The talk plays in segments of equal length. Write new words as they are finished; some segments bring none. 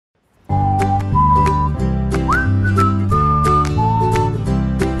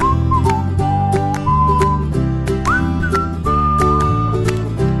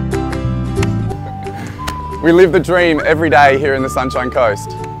We live the dream every day here in the Sunshine Coast.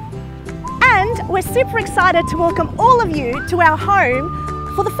 And we're super excited to welcome all of you to our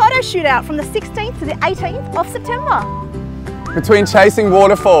home for the photo shootout from the 16th to the 18th of September. Between chasing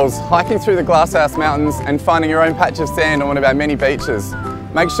waterfalls, hiking through the Glasshouse Mountains and finding your own patch of sand on one of our many beaches,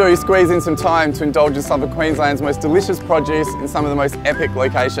 make sure you squeeze in some time to indulge in some of Queensland's most delicious produce in some of the most epic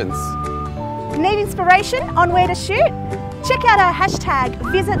locations. Need inspiration on where to shoot? Check out our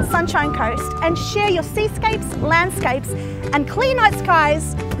hashtag Visit Sunshine Coast and share your seascapes, landscapes and clear night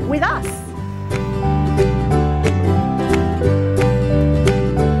skies with us.